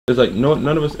It's like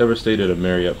none of us ever stayed at a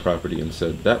Marriott property and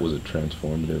said that was a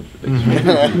transformative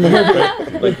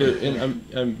experience. Like, and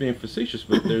I'm being facetious,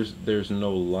 but there's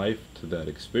no life to that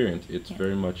experience. It's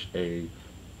very much a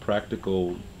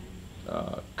practical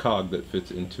cog that fits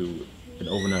into an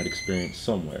overnight experience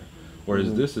somewhere.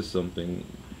 Whereas this is something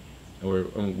where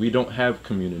we don't have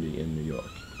community in New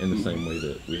York in the same way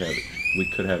that we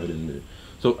could have it in the.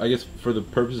 So I guess for the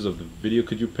purposes of the video,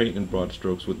 could you paint in broad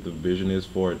strokes what the vision is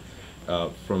for it?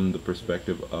 From the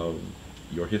perspective of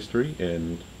your history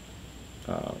and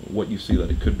what you see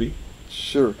that it could be?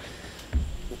 Sure.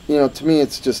 You know, to me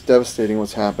it's just devastating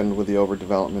what's happened with the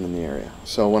overdevelopment in the area.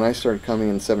 So when I started coming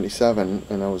in '77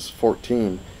 and I was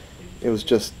 14, it was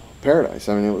just paradise.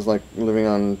 I mean, it was like living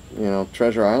on, you know,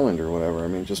 Treasure Island or whatever. I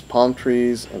mean, just palm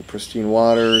trees and pristine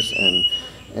waters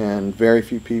and very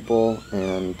few people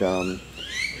and,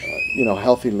 you know,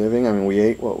 healthy living. I mean, we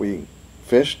ate what we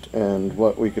fished and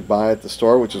what we could buy at the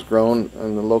store, which is grown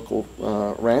in the local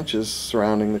ranches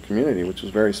surrounding the community, which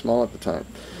was very small at the time.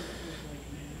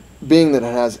 Being that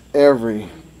it has every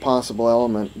possible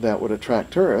element that would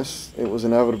attract tourists, it was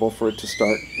inevitable for it to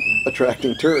start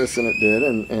attracting tourists, and it did,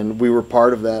 and we were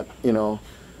part of that, you know,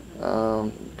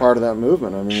 part of that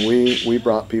movement. I mean, we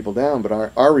brought people down, but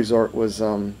our resort was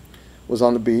on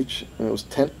the beach, and it was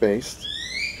tent-based,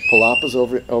 palapas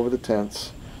over the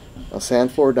tents, a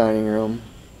sand floor dining room,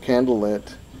 candle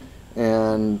lit,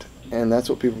 and that's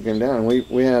what people came down. And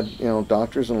we had, you know,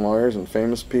 doctors and lawyers and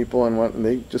famous people and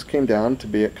they just came down to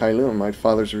be at Kailum, my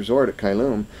father's resort at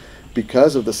Kailum,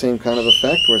 because of the same kind of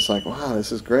effect where it's like, wow,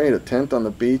 this is great, a tent on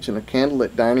the beach and a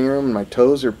candlelit dining room, and my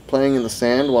toes are playing in the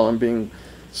sand while I'm being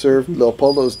served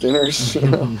Leopoldo's dinners, you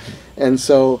know. And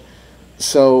so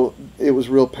it was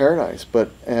real paradise.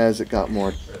 But as it got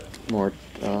more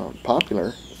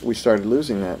popular, we started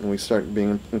losing that, and we started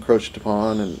being encroached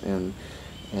upon, and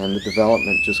the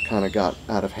development just kind of got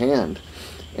out of hand.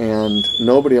 And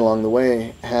nobody along the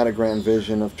way had a grand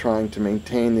vision of trying to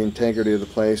maintain the integrity of the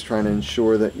place, trying to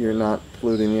ensure that you're not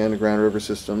polluting the underground river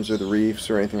systems or the reefs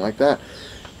or anything like that.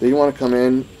 They want to come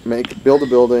in, build a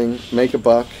building, make a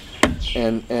buck,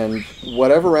 and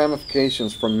whatever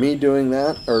ramifications from me doing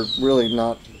that are really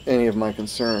not any of my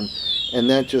concern. And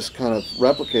that just kind of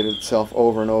replicated itself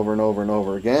over and over and over and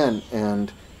over again,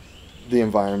 and the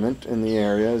environment in the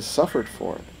area has suffered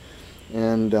for it.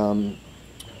 And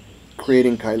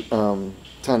creating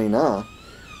Taninah,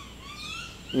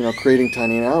 you know, creating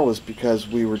Taninah was because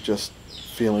we were just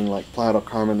feeling like Playa del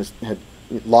Carmen had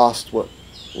lost what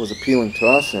was appealing to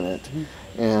us in it,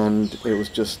 and it was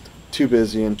just too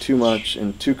busy and too much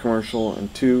and too commercial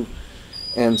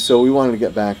and so we wanted to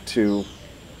get back to,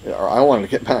 or I wanted to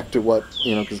get back to what,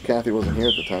 you know, because Kathy wasn't here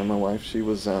at the time, my wife.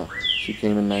 She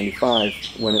came in '95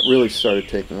 when it really started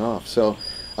taking off. So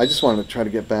I just wanted to try to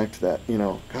get back to that, you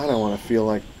know, God, I want to feel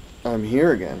like I'm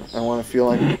here again. I want to feel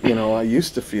like, you know, I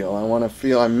used to feel. I want to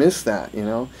feel, I miss that, you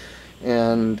know.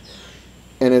 And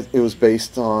it was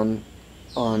based on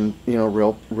you know,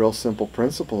 real simple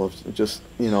principle of just,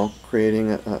 you know, creating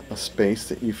a space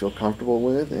that you feel comfortable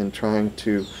with, and trying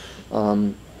to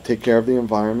take care of the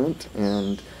environment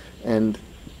and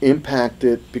impact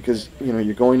it, because, you know,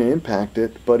 you're going to impact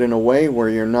it, but in a way where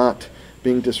you're not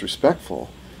being disrespectful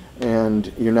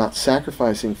and you're not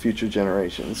sacrificing future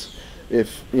generations.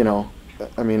 If, you know,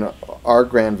 I mean, our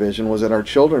grand vision was that our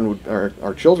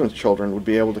children's children would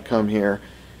be able to come here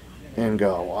and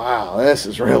go, wow, this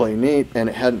is really neat, and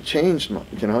it hadn't changed much,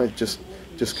 you know. It just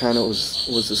kind of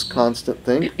was this constant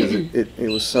thing, because it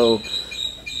was so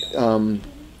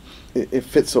it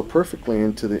fits so perfectly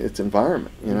into its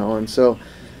environment, you know. And so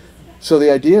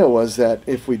the idea was that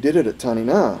if we did it at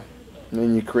Taninah,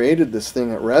 and you created this thing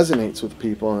that resonates with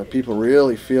people, and that people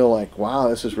really feel like, wow,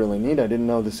 this is really neat, I didn't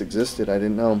know this existed, I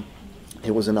didn't know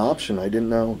it was an option, I didn't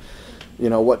know, you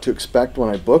know, what to expect when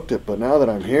I booked it, but now that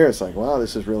I'm here, it's like, wow,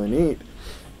 this is really neat.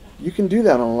 You can do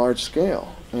that on a large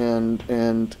scale.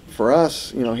 And for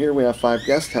us, you know, here we have 5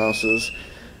 guest houses.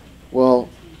 Well,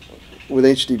 with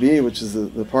HDB, which is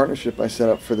the partnership I set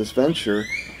up for this venture,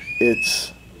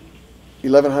 it's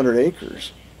 1,100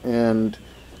 acres. And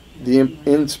the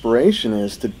inspiration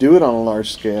is to do it on a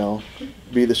large scale,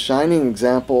 be the shining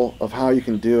example of how you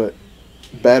can do it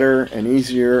better and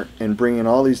easier, and bring in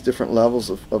all these different levels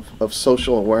of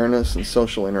social awareness and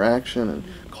social interaction and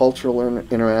cultural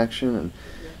interaction,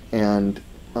 and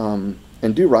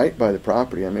do right by the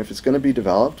property. I mean, if it's going to be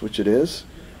developed, which it is,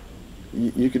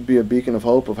 you could be a beacon of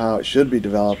hope of how it should be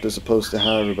developed, as opposed to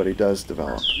how everybody does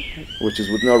develop, which is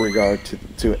with no regard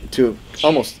to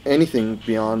almost anything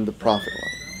beyond the profit level.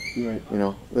 You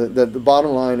know, the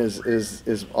bottom line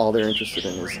is all they're interested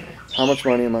in is how much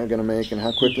money am I going to make and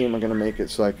how quickly am I going to make it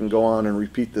so I can go on and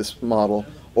repeat this model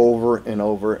over and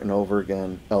over and over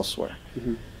again elsewhere.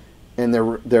 And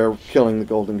they're killing the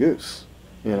golden goose,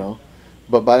 you know.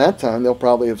 But by that time, they'll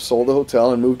probably have sold the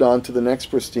hotel and moved on to the next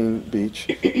pristine beach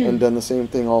and done the same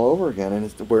thing all over again.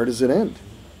 And where does it end?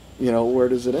 You know, where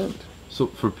does it end? So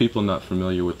for people not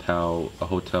familiar with how a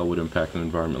hotel would impact an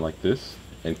environment like this,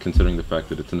 and considering the fact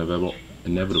that it's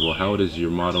inevitable, how does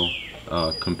your model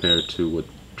compare to what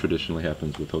traditionally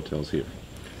happens with hotels here?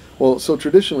 Well, so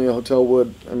traditionally a hotel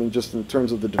would, I mean, just in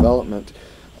terms of the development,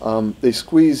 they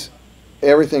squeeze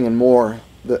everything and more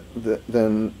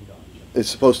than is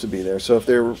supposed to be there. So if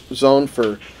they're zoned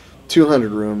for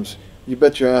 200 rooms, you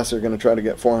bet your ass they're going to try to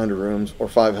get 400 rooms or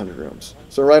 500 rooms.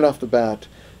 So right off the bat,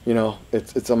 you know,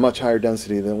 it's a much higher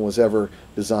density than was ever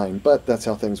designed. But that's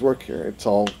how things work here. It's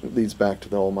all leads back to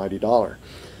the almighty dollar.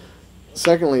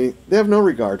 Secondly, they have no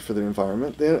regard for the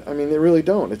environment. I mean, they really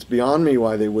don't. It's beyond me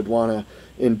why they would want to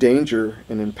endanger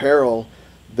and imperil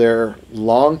their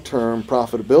long-term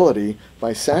profitability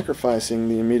by sacrificing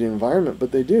the immediate environment,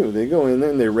 but they do. They go in there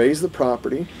and they raise the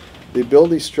property. They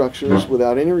build these structures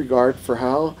without any regard for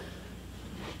how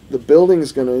the building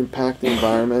is going to impact the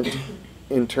environment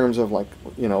in terms of, like,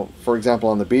 you know, for example,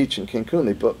 on the beach in Cancun,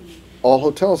 they put all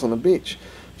hotels on the beach.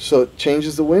 So it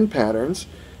changes the wind patterns,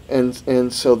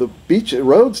 and so the beach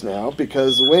erodes now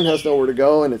because the wind has nowhere to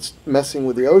go and it's messing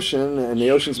with the ocean and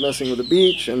the ocean's messing with the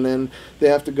beach, and then they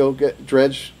have to go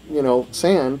dredge, you know,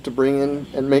 sand to bring in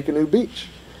and make a new beach,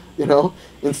 you know,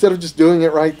 instead of just doing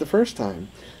it right the first time.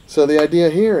 So the idea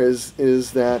here is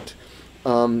that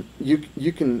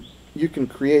you can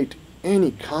create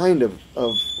any kind of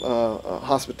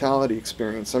hospitality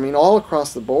experience. I mean, all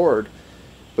across the board,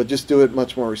 but just do it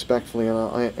much more respectfully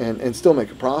and still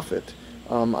make a profit.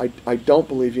 I don't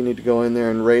believe you need to go in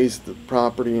there and raise the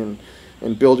property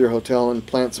and build your hotel and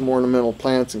plant some ornamental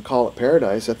plants and call it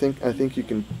paradise. I think you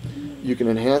can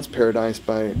enhance paradise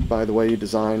by the way you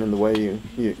design and the way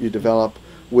you develop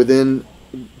within,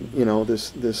 you know,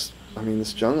 this. I mean,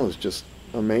 this jungle is just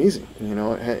amazing. You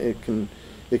know, it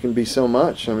can be so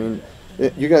much. I mean,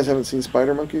 you guys haven't seen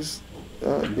spider monkeys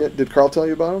yet? Did Carl tell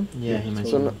you about them? Yeah, he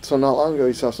mentioned. So not long ago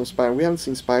he saw some spider. We haven't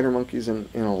seen spider monkeys in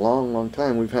a long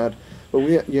time.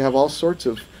 But you have all sorts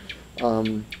of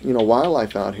you know,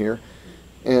 wildlife out here,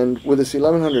 and with this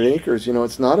 1,100 acres, you know,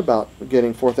 it's not about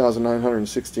getting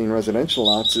 4,916 residential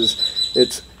lots.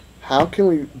 It's how can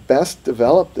we best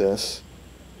develop this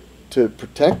to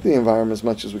protect the environment as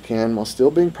much as we can while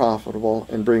still being profitable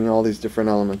and bringing all these different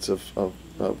elements of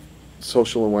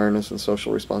social awareness and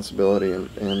social responsibility and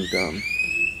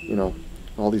you know,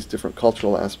 all these different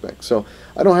cultural aspects. So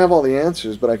I don't have all the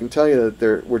answers, but I can tell you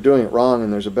that we're doing it wrong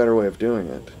and there's a better way of doing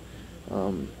it.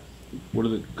 What are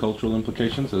the cultural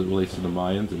implications as it relates to the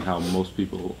Mayans and how most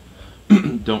people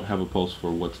don't have a pulse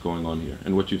for what's going on here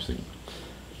and what you've seen?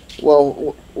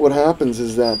 Well, what happens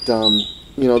is that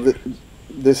you know,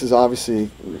 this is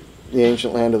obviously the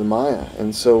ancient land of the Maya,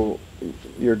 and so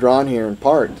you're drawn here in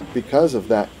part because of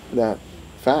that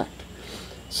fact.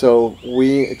 So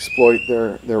we exploit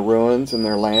their ruins and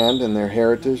their land and their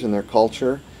heritage and their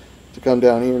culture to come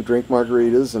down here and drink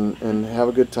margaritas and have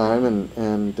a good time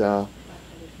and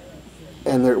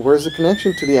where's the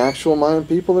connection to the actual Mayan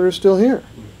people that are still here?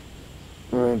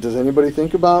 Does anybody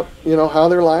think about, you know, how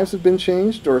their lives have been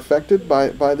changed or affected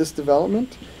by this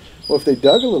development? Well, if they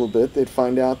dug a little bit, they'd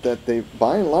find out that they,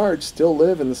 by and large, still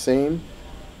live in the same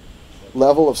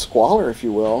level of squalor, if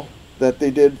you will, that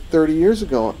they did 30 years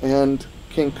ago. And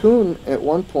Cancun, at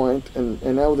one point, and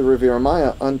now with the Riviera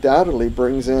Maya, undoubtedly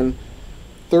brings in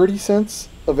 30 cents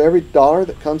of every dollar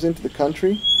that comes into the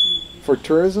country for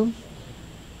tourism.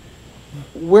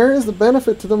 Where is the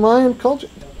benefit to the Mayan culture?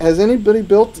 Has anybody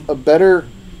built a better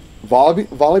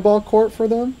volleyball court for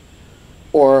them?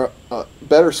 Or a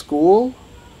better school?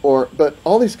 But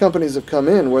all these companies have come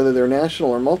in, whether they're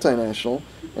national or multinational,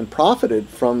 and profited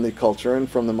from the culture and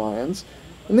from the Mayans,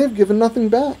 and they've given nothing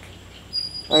back.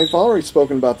 I've already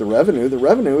spoken about the revenue. The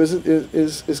revenue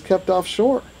is kept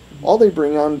offshore. All they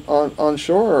bring on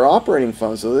shore are operating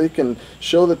funds, so they can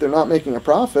show that they're not making a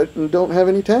profit and don't have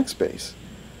any tax base.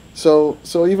 So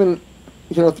even,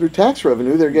 you know, through tax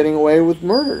revenue, they're getting away with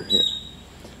murder here.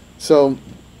 So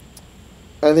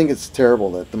I think it's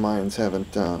terrible that the Mayans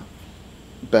haven't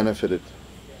benefited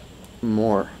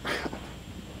more.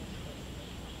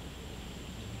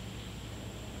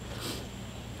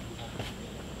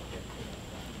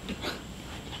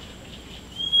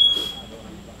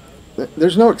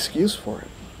 There's no excuse for it.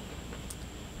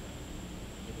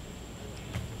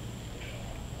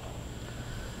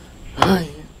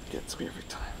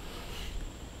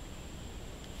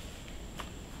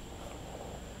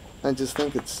 I just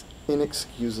think it's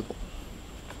inexcusable.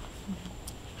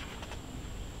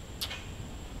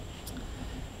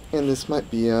 And this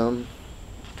might be, you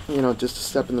know, just a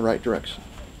step in the right direction.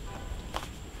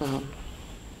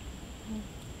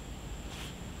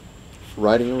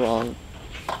 Righting a wrong.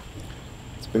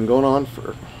 It's been going on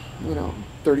for, you know,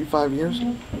 35 years.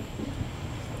 And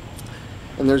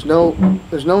there's no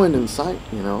end in sight,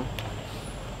 you know.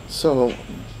 So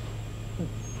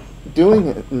doing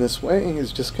it in this way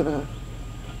is just gonna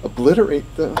obliterate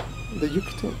the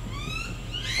Yucatan.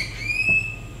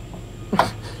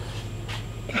 God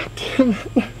damn it.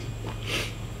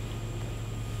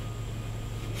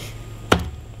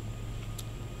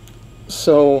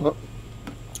 So,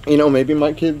 you know, maybe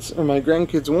my kids or my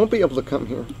grandkids won't be able to come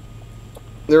here.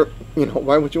 They're, you know,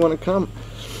 why would you want to come?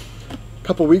 A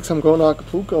couple weeks I'm going to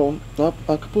Acapulco.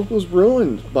 Acapulco's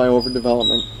ruined by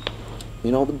overdevelopment.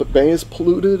 You know, the bay is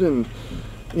polluted, and,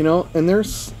 you know, and they're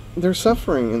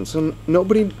suffering, and so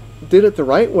nobody did it the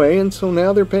right way, and so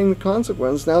now they're paying the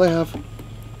consequence. Now they have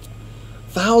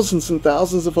thousands and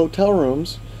thousands of hotel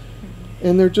rooms,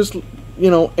 and they're just, you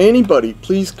know, anybody,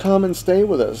 please come and stay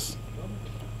with us.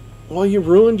 Well, you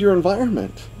ruined your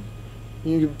environment.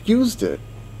 You abused it.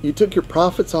 You took your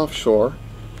profits offshore.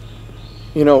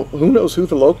 You know, who knows who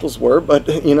the locals were,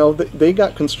 but, you know, they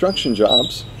got construction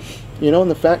jobs. You know,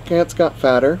 and the fat cats got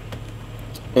fatter.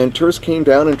 And tourists came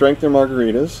down and drank their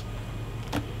margaritas.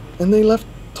 And they left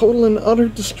total and utter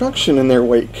destruction in their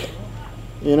wake.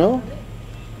 You know?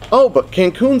 Oh, but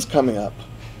Cancun's coming up.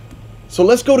 So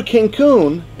let's go to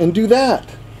Cancun and do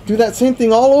that. Do that same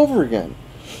thing all over again.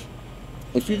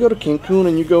 If you go to Cancun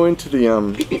and you go into the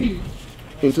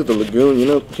lagoon, you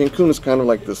know, Cancun is kind of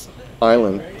like this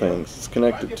island thing. It's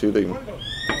connected to the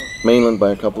mainland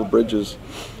by a couple of bridges.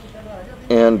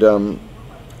 And the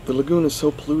lagoon is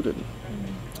so polluted.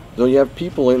 So you have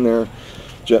people in there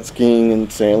jet skiing and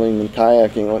sailing and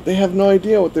kayaking. They have no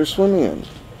idea what they're swimming in.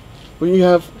 But you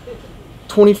have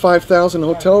 25,000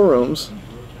 hotel rooms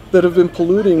that have been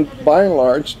polluting, by and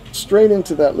large, straight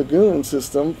into that lagoon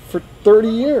system for 30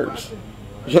 years.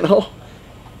 You know?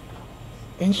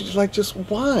 And she's like, just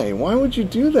why? Why would you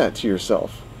do that to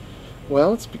yourself?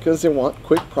 Well, it's because they want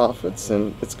quick profits,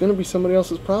 and it's going to be somebody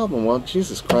else's problem. Well,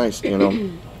 Jesus Christ, you know.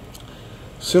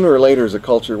 Sooner or later, as a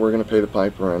culture, we're going to pay the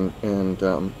piper, and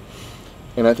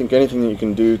I think anything that you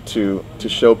can do to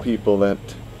show people that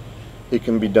it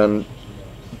can be done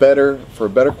better, for a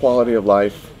better quality of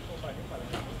life,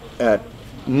 at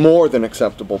more than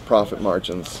acceptable profit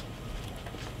margins,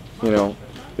 you know,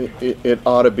 it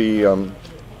ought to be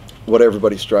what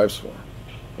everybody strives for.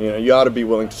 You know, you ought to be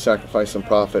willing to sacrifice some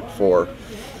profit for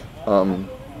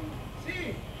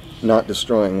not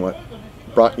destroying what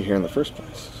brought you here in the first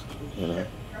place. You know,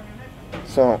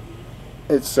 so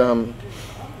it's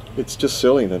just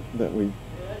silly that we,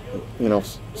 you know,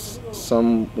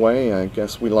 some way I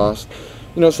guess we lost.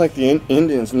 You know, it's like the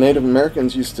Indians, Native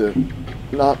Americans used to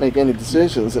not make any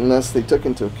decisions unless they took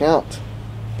into account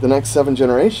the next 7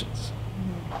 generations.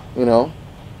 You know,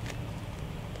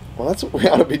 well, that's what we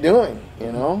ought to be doing.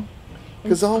 You know,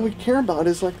 because all we care about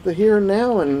is like the here and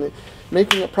now and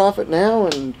making a profit now,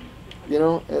 and you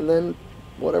know, and then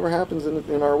whatever happens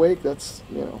in our wake, that's,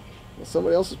 you know,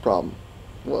 somebody else's problem.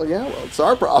 Well, yeah, well, it's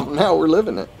our problem now. We're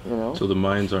living it, you know. So the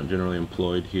Mayans aren't generally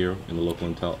employed here in the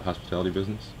local hospitality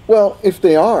business? Well, if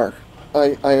they are,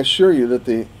 I assure you that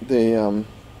they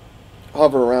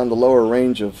hover around the lower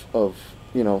range of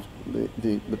you know,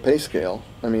 the pay scale.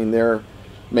 I mean, they're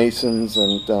masons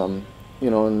and you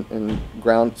know, and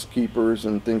groundskeepers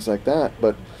and things like that.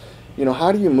 But you know,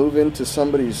 how do you move into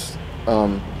somebody's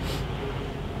you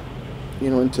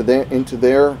know, into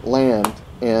their land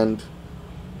and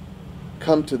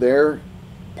come to their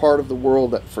part of the world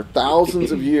that for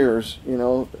thousands of years, you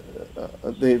know,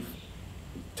 they've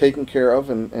taken care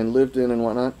of and lived in and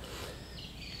whatnot,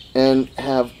 and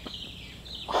have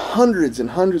hundreds and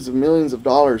hundreds of millions of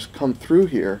dollars come through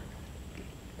here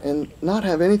and not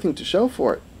have anything to show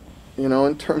for it, you know,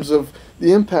 in terms of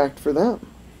the impact for them.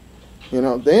 You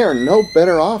know, they are no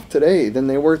better off today than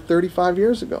they were 35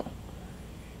 years ago.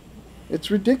 It's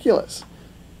ridiculous.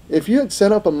 If you had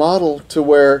set up a model to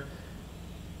where,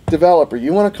 developer,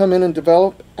 you want to come in and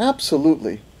develop?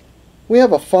 Absolutely. We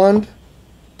have a fund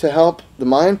to help the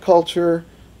Mayan culture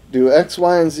do X,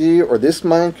 Y, and Z, or this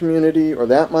Mayan community, or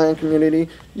that Mayan community.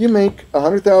 You make a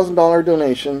 $100,000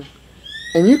 donation,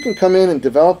 and you can come in and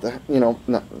develop the, you know,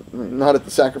 not at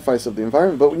the sacrifice of the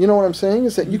environment, but you know what I'm saying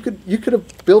is that you could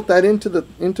have built that into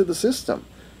the system,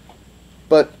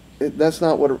 but that's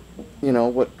not what, you know,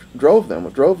 what drove them.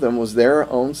 What drove them was their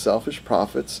own selfish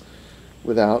profits,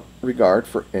 without regard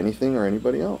for anything or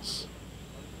anybody else.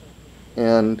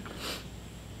 And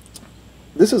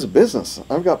this is a business.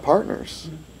 I've got partners,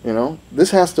 you know.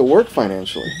 This has to work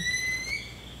financially.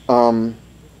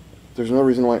 There's no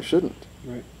reason why it shouldn't.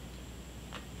 Right.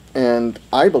 And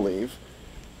I believe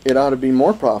it ought to be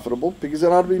more profitable because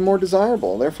it ought to be more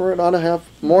desirable. Therefore, it ought to have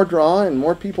more draw and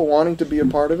more people wanting to be a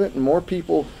part of it and more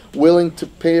people willing to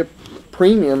pay a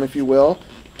premium, if you will,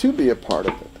 to be a part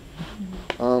of it.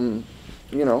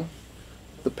 You know,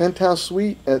 the penthouse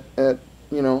suite at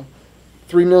you know,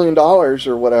 $3 million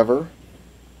or whatever,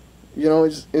 you know,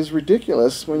 is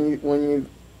ridiculous when you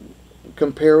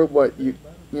compare what you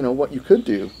know what you could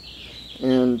do,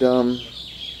 and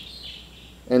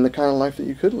the kind of life that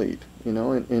you could lead, you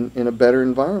know, in a better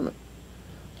environment.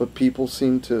 But people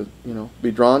seem to, you know,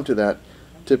 be drawn to that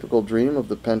typical dream of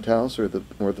the penthouse or the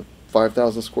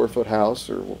 5,000 square foot house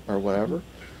or whatever.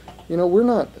 You know, we're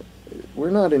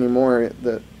not anymore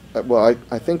that. Well,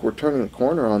 I think we're turning the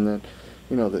corner on that.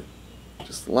 You know, that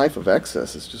just life of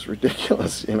excess is just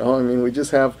ridiculous. You know, I mean, we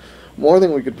just have more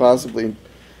than we could possibly,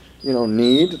 you know,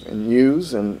 need and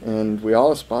use, and we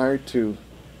all aspire to,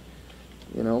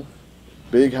 you know,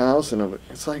 big house, and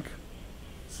it's like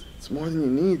it's more than you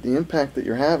need. The impact that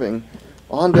you're having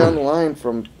on down the line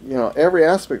from, you know, every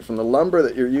aspect, from the lumber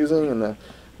that you're using and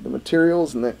the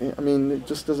materials, and I mean, it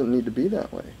just doesn't need to be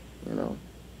that way. You know,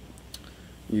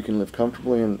 you can live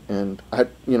comfortably, and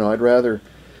I'd rather,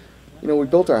 you know, we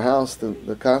built our house,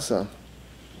 the casa,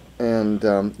 and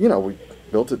you know, we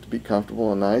built it to be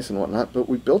comfortable and nice and whatnot, but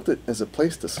we built it as a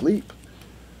place to sleep.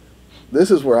 This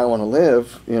is where I want to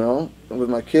live, you know, with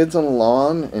my kids on the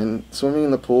lawn and swimming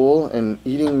in the pool and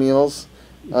eating meals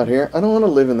out here. I don't want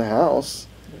to live in the house.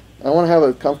 I want to have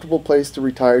a comfortable place to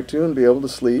retire to and be able to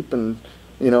sleep, and,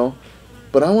 you know,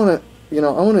 but I want to, you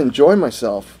know, I want to enjoy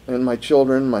myself and my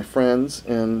children, my friends,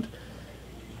 and,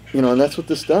 you know, and that's what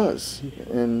this does.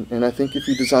 And I think if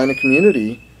you design a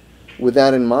community with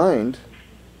that in mind,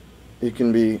 it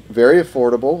can be very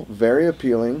affordable, very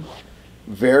appealing,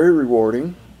 very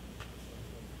rewarding,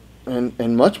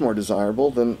 and much more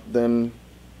desirable than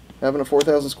having a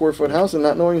 4,000 square foot house and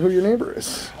not knowing who your neighbor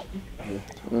is.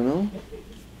 You know?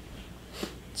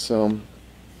 So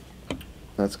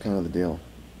that's kind of the deal.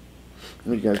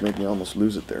 You guys make me almost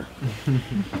lose it there.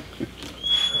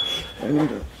 I need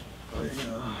to...